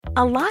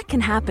A lot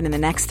can happen in the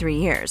next 3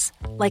 years.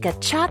 Like a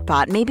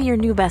chatbot may be your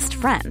new best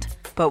friend.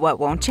 But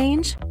what won't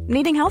change?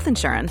 Needing health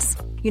insurance.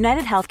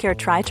 United Healthcare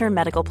Tri-Term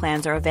Medical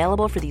Plans are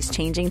available for these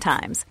changing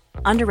times.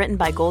 Underwritten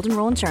by Golden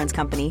Rule Insurance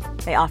Company,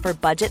 they offer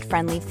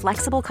budget-friendly,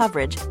 flexible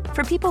coverage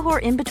for people who are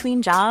in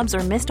between jobs or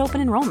missed open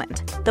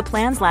enrollment. The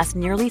plans last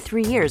nearly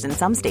 3 years in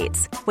some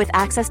states, with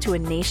access to a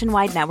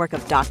nationwide network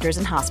of doctors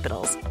and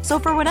hospitals. So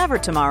for whatever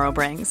tomorrow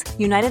brings,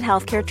 United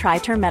Healthcare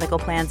Tri-Term Medical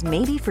Plans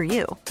may be for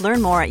you.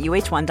 Learn more at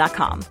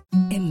uh1.com.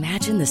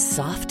 Imagine the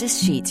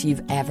softest sheets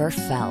you've ever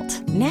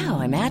felt. Now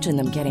imagine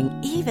them getting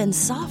even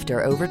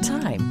softer over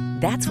time.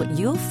 That's what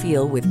you'll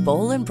feel with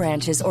Boll &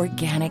 Branch's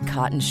organic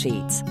cotton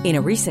sheets. In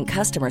a recent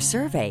customer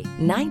survey,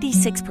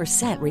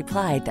 96%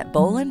 replied that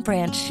Boll &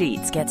 Branch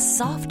sheets get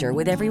softer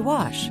with every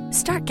wash.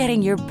 Start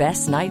getting your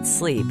best night's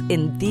sleep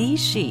in these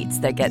sheets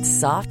that get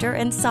softer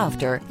and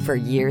softer for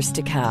years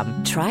to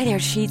come. Try their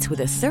sheets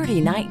with a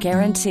 30-night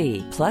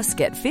guarantee. Plus,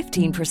 get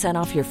 15%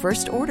 off your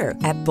first order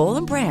at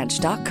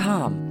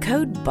bollandbranch.com.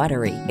 Code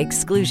BUTTERY.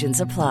 Exclusions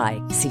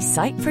apply. See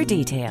site for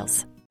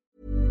details.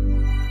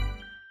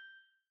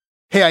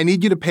 Hey, I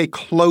need you to pay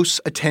close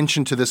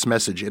attention to this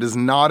message. It is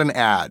not an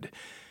ad.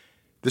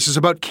 This is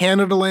about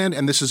Canadaland,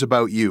 and this is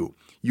about you.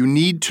 You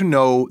need to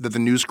know that the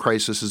news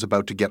crisis is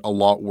about to get a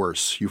lot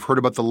worse. You've heard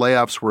about the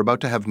layoffs. We're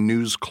about to have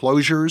news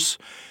closures,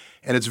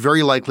 and it's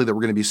very likely that we're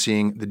going to be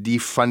seeing the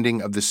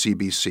defunding of the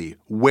CBC.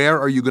 Where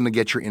are you going to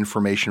get your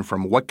information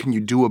from? What can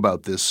you do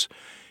about this?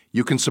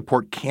 You can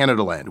support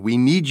Canadaland. We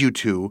need you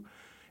to.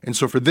 And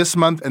so for this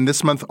month and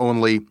this month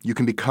only, you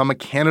can become a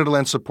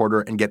Canadaland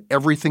supporter and get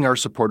everything our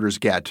supporters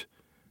get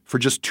for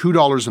just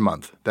 $2 a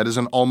month. That is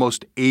an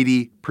almost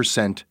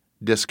 80%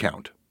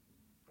 discount.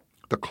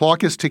 The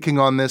clock is ticking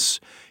on this.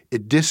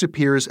 It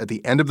disappears at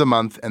the end of the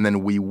month, and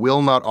then we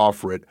will not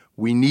offer it.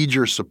 We need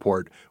your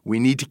support. We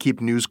need to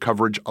keep news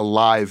coverage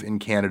alive in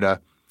Canada.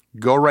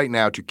 Go right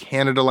now to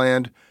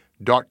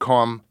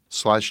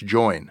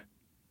canadaland.com/join.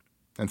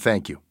 And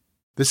thank you.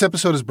 This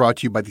episode is brought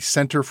to you by the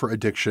Centre for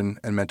Addiction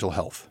and Mental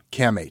Health,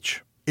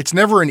 CAMH. It's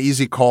never an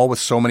easy call with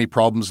so many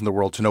problems in the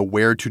world to know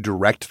where to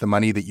direct the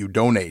money that you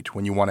donate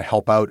when you want to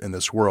help out in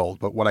this world.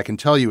 But what I can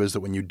tell you is that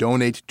when you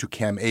donate to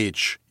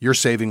CAMH, you're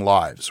saving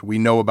lives. We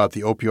know about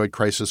the opioid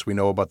crisis. We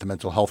know about the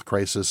mental health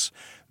crisis.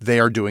 They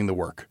are doing the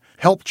work.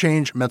 Help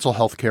change mental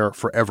health care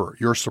forever.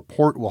 Your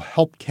support will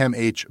help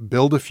CAMH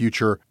build a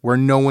future where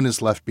no one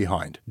is left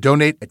behind.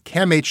 Donate at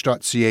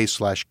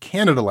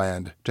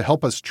camh.ca/Canadaland to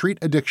help us treat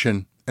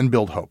addiction and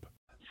build hope.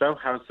 So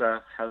how's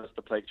the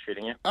plague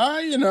treating you?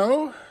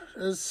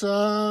 It's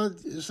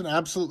an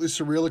absolutely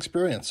surreal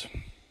experience.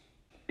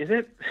 Is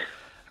it?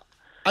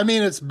 I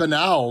mean, it's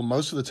banal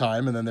most of the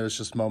time, and then there's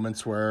just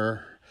moments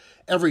where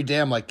every day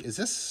I'm like, is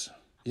this?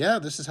 Yeah,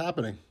 this is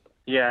happening.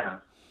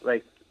 Yeah,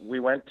 like we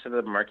went to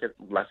the market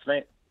last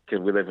night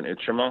because we live in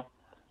Outremont,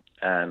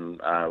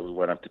 and we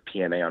went up to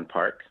PNA on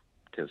Park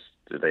because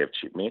they have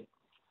cheap meat,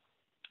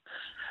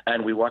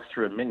 and we walked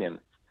through a Minion.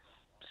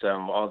 So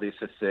all these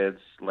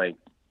Hasids, like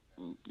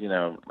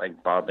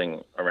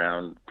bobbing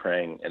around,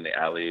 praying in the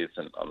alleys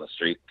and on the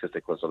street because they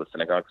closed all the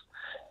synagogues.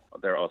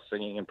 They're all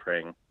singing and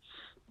praying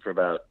for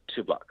about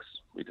 2 blocks.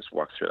 We just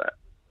walked through that.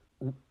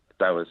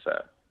 That was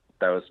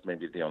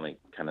maybe the only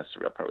kind of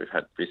surreal part we've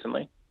had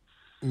recently.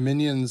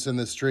 Minions in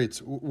the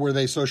streets. Were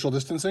they social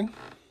distancing?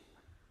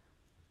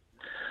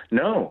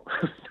 No.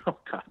 Oh,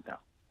 God, no.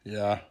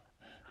 Yeah.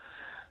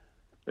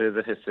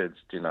 The Hasids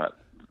do not.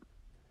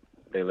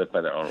 They live by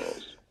their own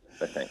rules,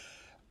 I think.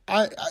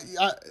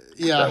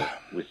 Yeah.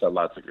 So we saw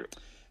lots of groups.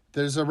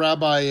 There's a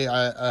rabbi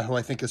who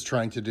I think is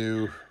trying to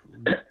do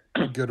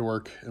good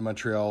work in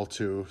Montreal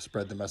to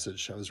spread the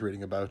message I was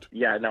reading about.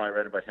 Yeah, no, I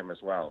read about him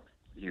as well.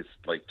 He's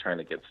like trying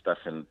to get stuff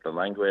in the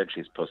language.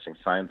 He's posting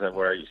signs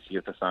everywhere. You see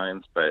the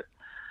signs, but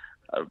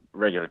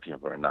regular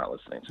people are not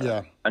listening to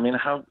him. I mean,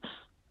 how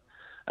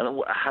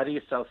do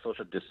you sell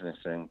social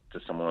distancing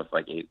to someone with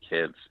like 8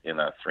 kids in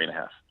a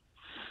 3.5?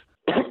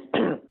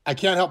 I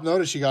can't help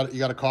notice you got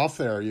a cough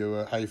there.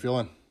 How you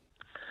feeling?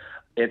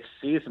 It's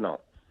seasonal.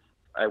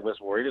 I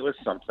was worried it was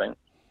something,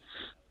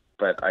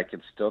 but I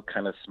could still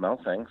kind of smell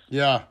things.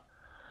 Yeah.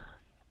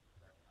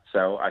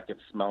 So I could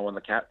smell when the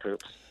cat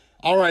poops.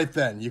 All right,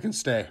 then. You can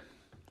stay.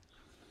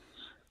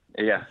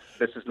 Yeah.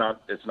 It's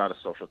not a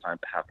social time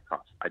to have a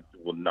cough. I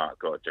will not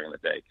go out during the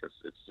day because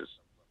it's just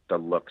the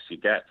looks you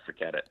get.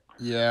 Forget it.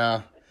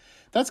 Yeah.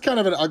 That's kind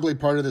of an ugly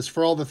part of this.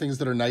 For all the things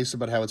that are nice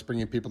about how it's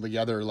bringing people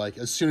together, like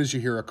as soon as you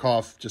hear a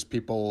cough, just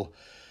people...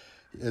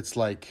 It's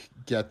like,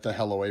 get the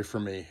hell away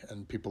from me,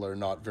 and people are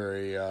not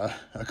very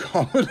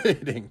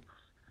accommodating.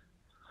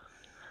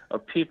 Oh,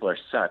 people are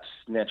such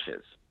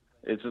snitches.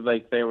 It's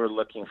like they were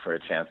looking for a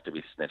chance to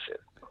be snitches.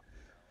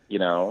 You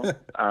know,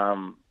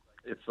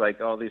 it's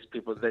like all these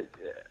people that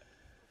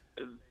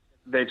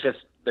they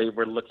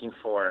were looking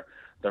for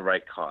the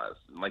right cause.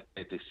 Like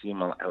they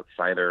seem an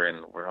outsider,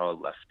 and we're all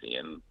lefty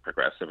and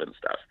progressive and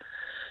stuff.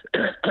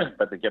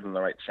 But they give them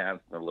the right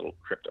chance, and they're little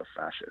crypto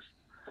fascists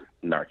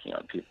narking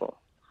on people.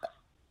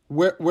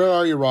 Where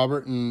are you,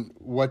 Robert, and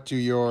what do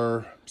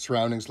your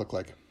surroundings look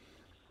like?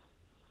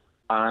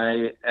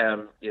 I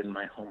am in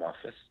my home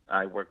office.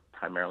 I work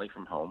primarily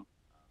from home.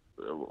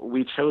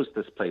 We chose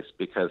this place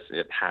because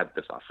it had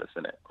this office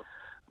in it.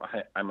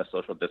 I'm a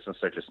social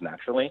distancer just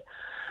naturally,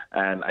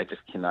 and I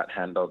just cannot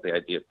handle the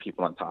idea of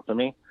people on top of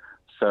me.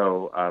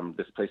 So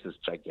this place is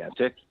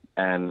gigantic,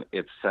 and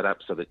it's set up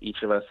so that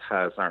each of us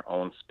has our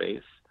own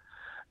space,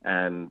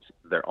 and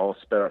they're all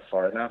spread out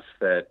far enough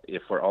that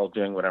if we're all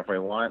doing whatever we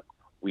want,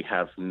 we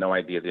have no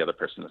idea the other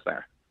person is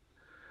there.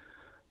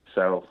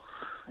 So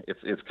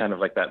it's kind of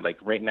like that. Like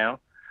right now,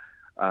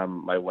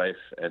 my wife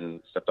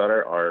and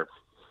stepdaughter are,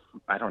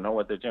 I don't know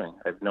what they're doing.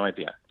 I have no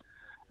idea.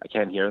 I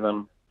can't hear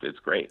them. It's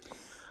great.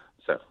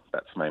 So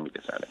that's my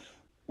immediate surroundings.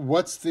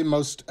 What's the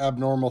most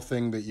abnormal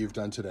thing that you've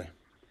done today?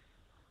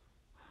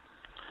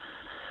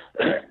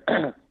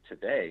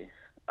 Today,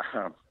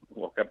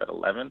 woke up at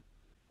 11.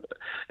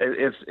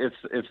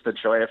 It's the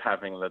joy of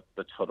having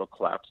the total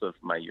collapse of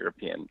my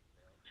European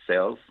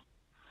sales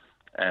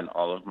and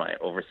all of my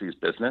overseas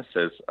business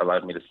has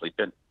allowed me to sleep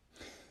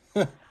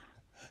in.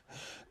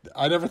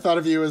 I never thought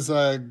of you as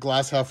a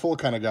glass half full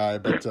kind of guy,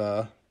 but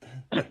there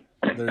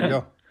you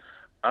go.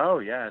 Oh,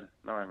 yeah.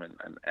 No, I'm an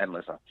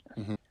endless optimist.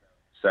 Mm-hmm.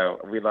 So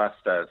we lost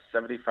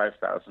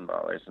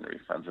 $75,000 in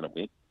refunds in a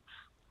week,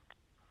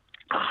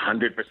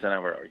 100% of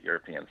our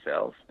European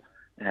sales,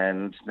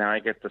 and now I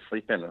get to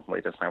sleep in as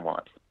late as I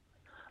want.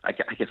 I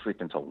can sleep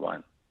until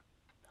 1.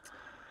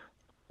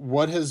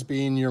 What has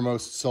been your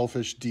most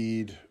selfish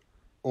deed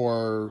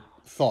or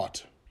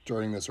thought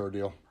during this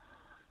ordeal?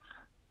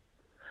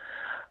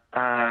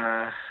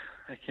 I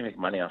can make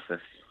money off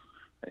this,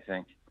 I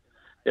think.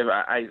 If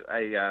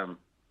I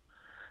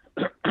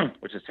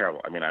which is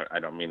terrible. I mean, I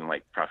don't mean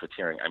like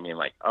profiteering. I mean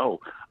like, oh,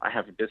 I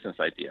have a business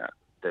idea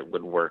that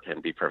would work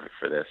and be perfect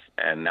for this.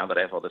 And now that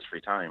I have all this free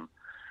time,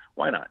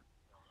 why not?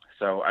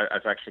 So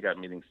I've actually got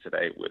meetings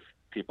today with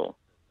people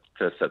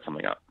to set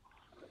something up.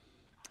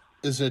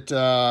 Is it,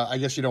 I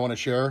guess you don't want to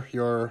share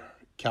your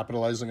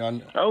capitalizing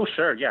on? Oh,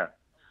 sure. Yeah.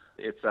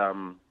 It's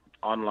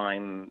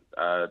online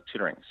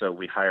tutoring. So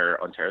we hire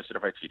Ontario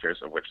certified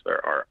teachers, of which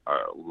there are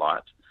a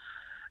lot,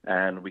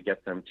 and we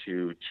get them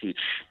to teach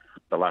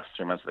the last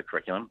 3 months of the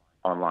curriculum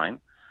online,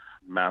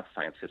 math,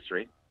 science,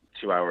 history,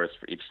 2 hours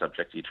for each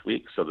subject each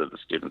week, so that the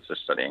students are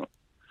studying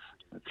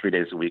 3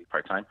 days a week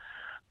part-time.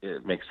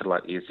 It makes it a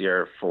lot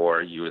easier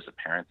for you as a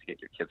parent to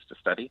get your kids to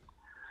study,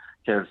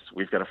 because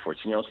we've got a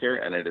 14-year-old here,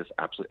 and it is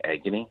absolute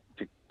agony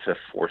to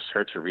force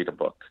her to read a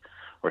book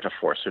or to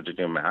force her to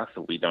do math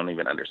that we don't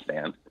even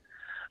understand.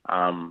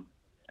 And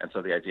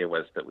so the idea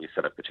was that we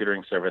set up the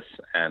tutoring service,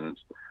 and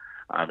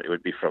it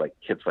would be for like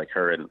kids like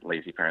her and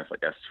lazy parents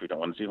like us who don't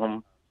want to do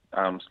home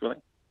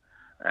schooling.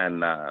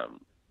 And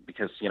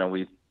because,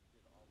 we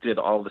did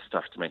all the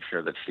stuff to make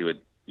sure that she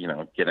would,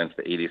 get into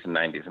the 80s and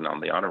 90s and on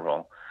the honor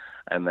roll.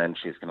 And then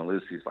she's going to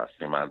lose these last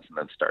 3 months and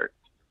then start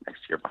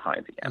next year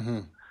behind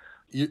again.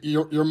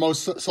 Mm-hmm. Your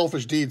most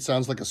selfish deed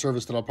sounds like a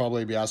service that I'll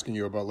probably be asking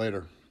you about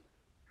later.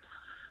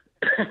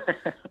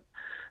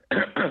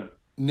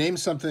 Name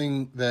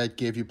something that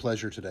gave you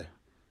pleasure today.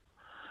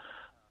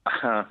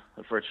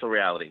 Virtual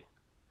reality.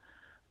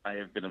 I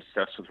have been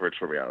obsessed with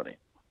virtual reality.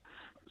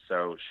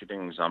 So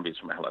shooting zombies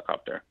from a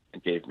helicopter,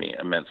 it gave me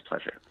immense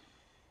pleasure.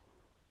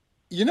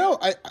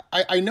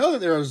 I know that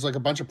there's like a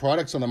bunch of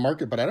products on the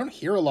market, but I don't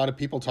hear a lot of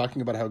people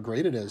talking about how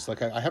great it is.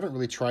 Like I haven't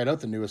really tried out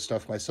the newest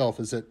stuff myself.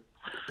 Is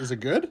it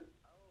good?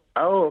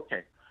 Oh,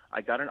 okay.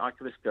 I got an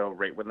Oculus Go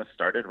right when this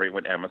started, right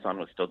when Amazon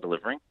was still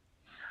delivering.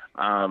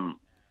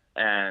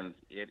 And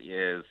it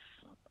is,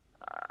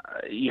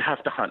 you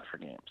have to hunt for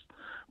games.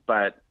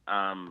 But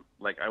I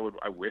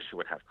wish it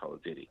would have Call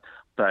of Duty.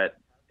 But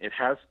it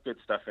has good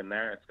stuff in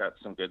there. It's got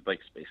some good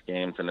space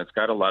games, and it's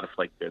got a lot of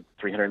good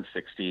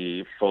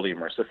 360 fully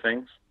immersive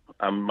things.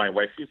 My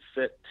wife used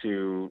it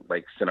to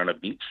sit on a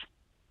beach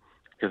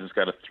because it's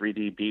got a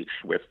 3D beach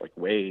with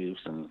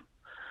waves, and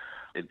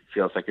it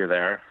feels like you're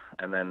there.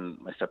 And then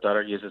my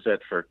stepdaughter uses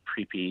it for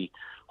creepy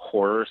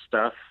horror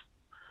stuff.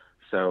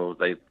 So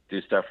they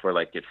do stuff where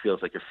it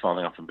feels like you're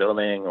falling off a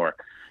building, or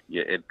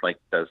it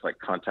does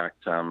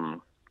contact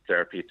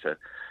therapy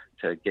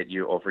to get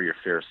you over your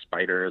fear of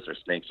spiders or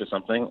snakes or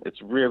something.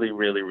 It's really,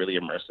 really, really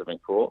immersive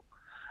and cool.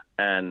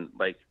 And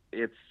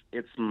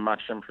it's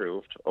much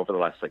improved over the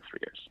last 3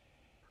 years.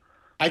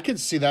 I could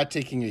see that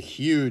taking a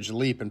huge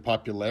leap in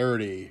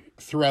popularity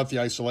throughout the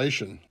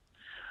isolation.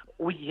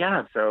 Well,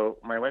 yeah. So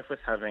my wife was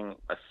having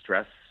a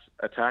stress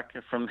attack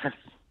from this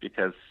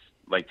because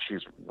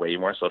she's way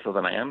more social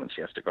than I am, and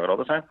she has to go out all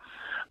the time.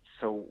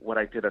 So what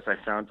I did is I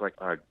found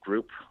a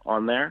group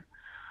on there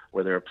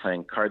where they were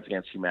playing Cards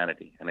Against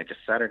Humanity, and I just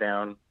sat her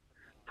down,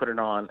 put it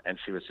on, and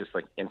she was just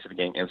into the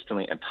game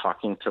instantly and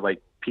talking to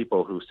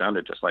people who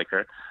sounded just like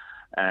her,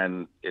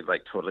 and it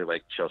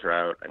totally chilled her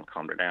out and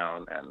calmed her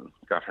down and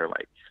got her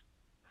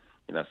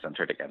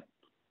centered again.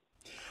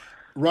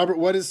 Robert,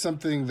 what is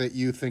something that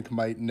you think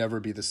might never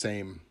be the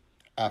same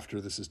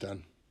after this is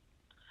done?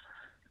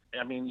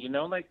 I mean,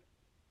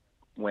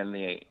 when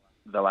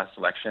the last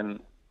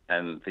election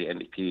and the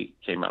NDP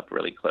came up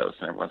really close,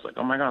 and everyone's like,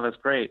 "Oh my God, that's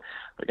great!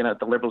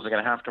 The Liberals are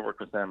gonna have to work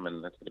with them,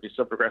 and it's gonna be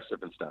so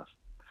progressive and stuff."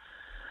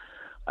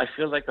 I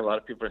feel like a lot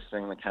of people are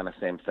saying the kind of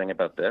same thing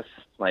about this.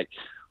 Like,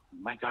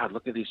 my God,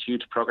 look at these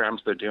huge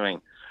programs they're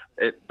doing.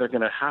 They're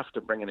gonna have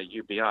to bring in a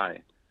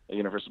UBI, a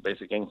universal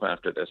basic income,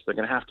 after this. They're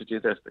gonna have to do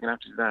this. They're gonna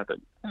have to do that. They're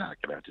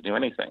not gonna have to do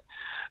anything.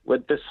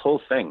 With this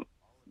whole thing,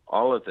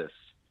 all of this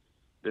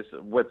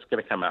what's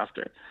gonna come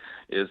after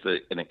is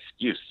an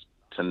excuse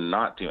to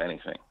not do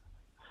anything.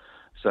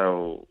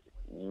 So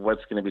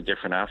what's going to be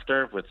different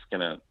after?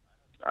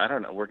 I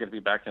don't know. We're going to be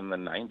back in the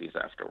 90s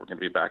after. We're going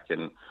to be back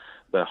in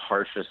the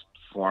harshest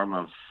form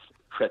of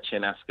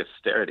Chrétien-esque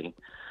austerity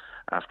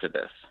after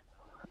this.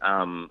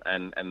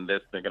 And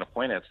this, they're going to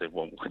point at it and say,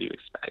 well, what do you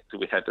expect?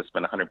 We had to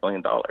spend $100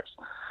 billion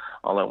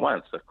all at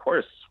once. Of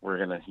course,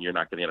 you're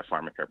not going to get a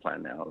pharmacare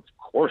plan now. Of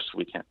course,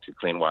 we can't do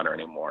clean water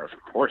anymore. Of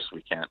course,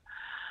 we can't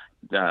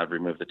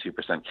remove the 2%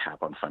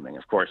 cap on funding.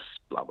 Of course,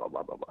 blah, blah,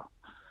 blah, blah, blah.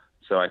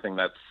 So I think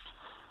that's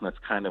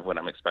kind of what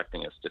I'm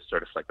expecting, is just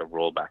sort of like a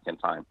roll back in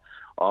time.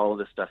 All of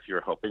the stuff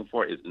you're hoping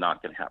for is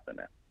not going to happen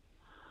now.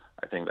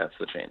 I think that's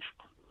the change.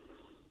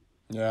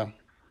 Yeah.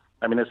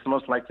 I mean, it's the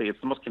most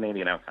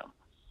Canadian outcome.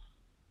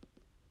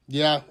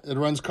 Yeah, it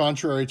runs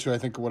contrary to, I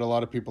think, what a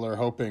lot of people are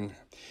hoping.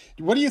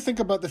 What do you think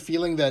about the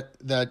feeling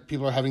that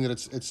people are having, that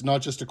it's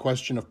not just a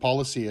question of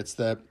policy, it's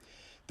that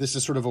this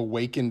has sort of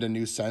awakened a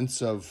new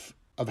sense of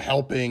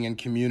helping and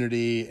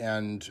community,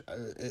 and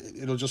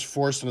it'll just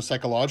force in a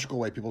psychological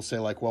way people say,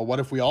 like, well, what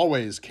if we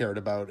always cared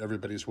about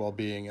everybody's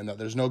well-being, and that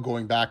there's no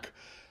going back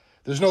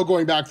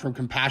from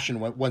compassion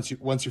once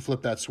you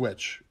flip that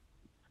switch?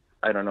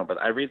 I don't know, but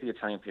I read the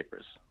Italian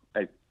papers.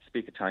 I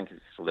speak Italian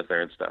because I used to live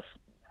there and stuff,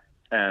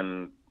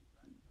 and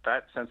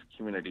that sense of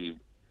community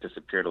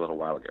disappeared a little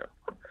while ago.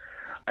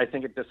 I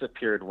think it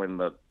disappeared when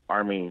the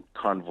army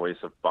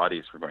convoys of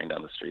bodies were going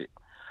down the street.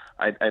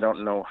 I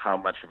don't know how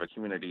much of a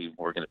community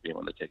we're going to be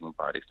when they're taking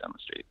bodies down the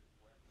street.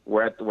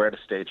 We're at a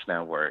stage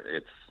now where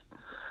it's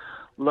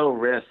low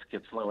risk,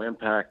 it's low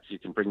impact. You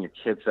can bring your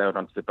kids out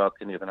onto the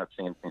balcony. They're not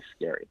seeing anything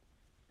scary.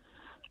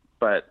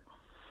 But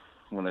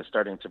when they're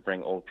starting to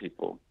bring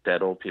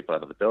dead old people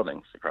out of the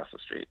buildings across the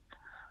street,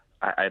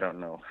 I don't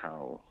know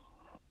how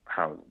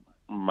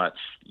much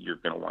you're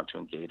going to want to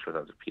engage with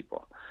other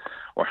people,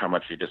 or how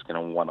much you're just going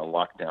to want to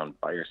lock down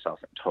by yourself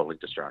and totally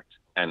distract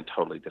and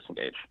totally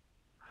disengage.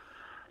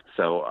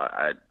 So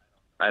I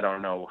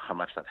don't know how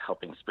much that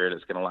helping spirit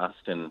is going to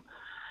last in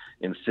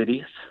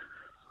cities.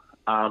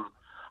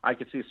 I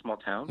could see small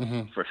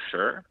towns for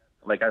sure.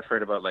 Like, I've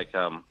heard about,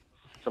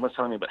 someone's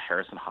telling me about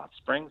Harrison Hot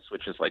Springs,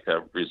 which is like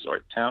a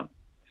resort town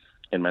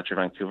in Metro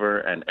Vancouver,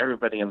 and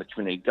everybody in the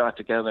community got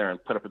together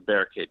and put up a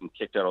barricade and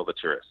kicked out all the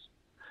tourists.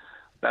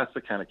 That's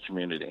the kind of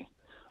community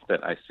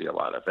that I see a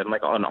lot of. And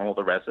on all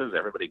the reses,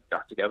 everybody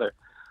got together,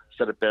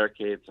 set up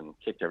barricades, and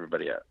kicked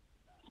everybody out.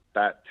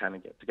 That kind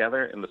of get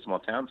together in the small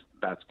towns,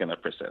 that's going to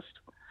persist.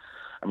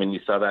 I mean, you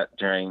saw that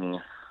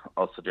during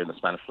the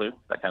Spanish flu,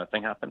 that kind of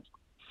thing happened.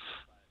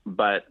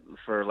 But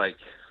for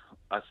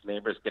us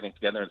neighbors getting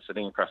together and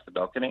sitting across the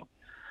balcony,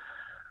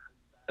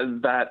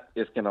 that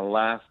is going to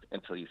last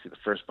until you see the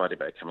first body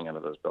bag coming out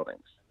of those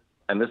buildings.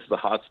 And this is a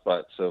hot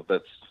spot, so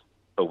that's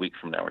a week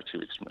from now or 2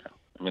 weeks from now.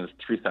 I mean, there's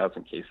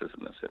 3,000 cases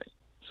in the city.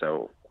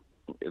 So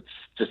it's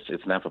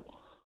inevitable.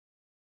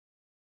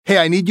 Hey,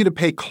 I need you to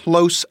pay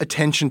close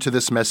attention to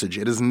this message.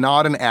 It is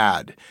not an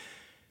ad.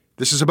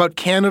 This is about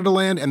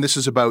Canadaland, and this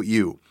is about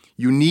you.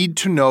 You need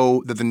to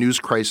know that the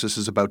news crisis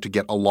is about to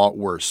get a lot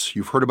worse.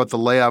 You've heard about the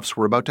layoffs.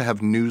 We're about to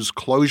have news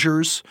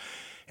closures,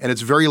 and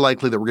it's very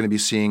likely that we're going to be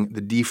seeing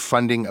the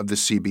defunding of the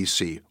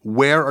CBC.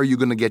 Where are you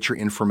going to get your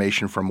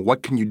information from?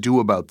 What can you do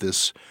about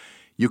this?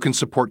 You can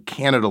support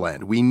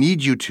Canadaland. We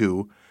need you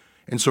to.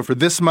 And so for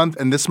this month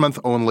and this month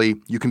only,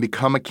 you can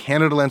become a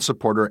Canadaland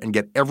supporter and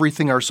get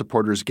everything our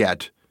supporters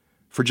get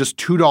for just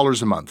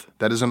 $2 a month.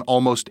 That is an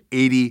almost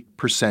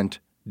 80%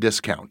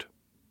 discount.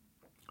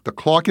 The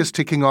clock is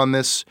ticking on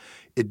this.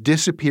 It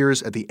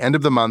disappears at the end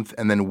of the month,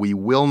 and then we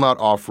will not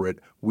offer it.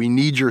 We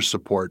need your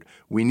support.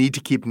 We need to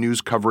keep news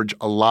coverage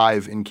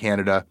alive in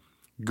Canada.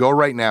 Go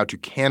right now to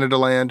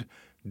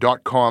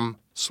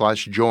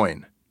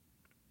canadaland.com/join.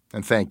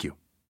 And thank you.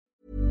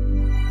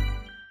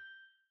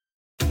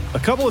 A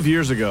couple of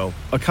years ago,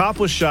 a cop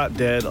was shot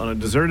dead on a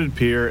deserted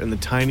pier in the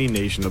tiny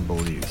nation of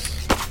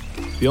Belize.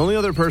 The only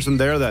other person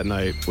there that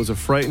night was a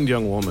frightened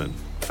young woman,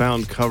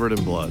 found covered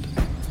in blood.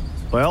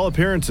 By all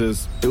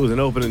appearances, it was an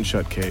open and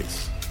shut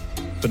case.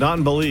 But not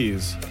in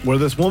Belize, where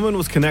this woman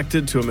was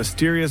connected to a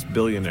mysterious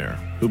billionaire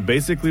who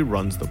basically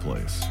runs the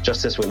place.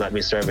 Justice will not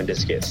be served in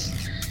this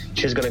case.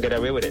 She's going to get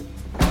away with it.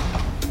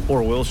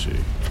 Or will she?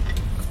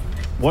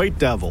 White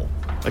Devil,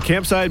 a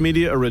Campside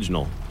Media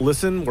original.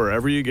 Listen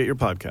wherever you get your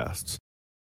podcasts.